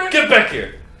 he's Hey, sprinting. get back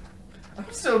here!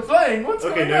 I'm still playing. What's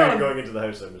Okay, going now on? you're going into the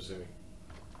house, I'm assuming.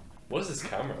 What is this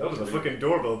camera? That was a fucking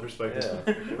doorbell perspective.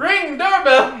 Yeah. Ring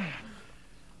doorbell.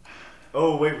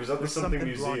 Oh, wait, was that the There's something something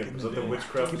museum? blocking Was the that the door.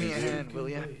 Witchcraft Give me a Museum? hand, will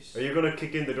ya? Are you going to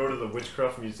kick in the door to the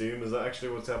Witchcraft Museum? Is that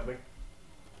actually what's happening?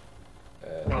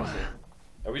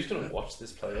 Are we just gonna watch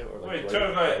this play out? Or like Wait, play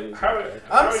Turtle Guy,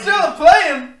 I'm still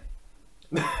playing.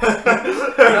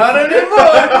 Not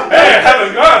anymore. Hey, I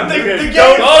haven't gone. The Okay, game's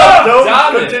don't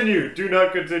damn it. continue. Do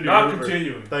not continue. Not Whoover.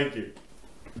 continuing. Thank you.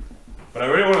 But I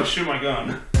really want to shoot my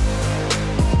gun.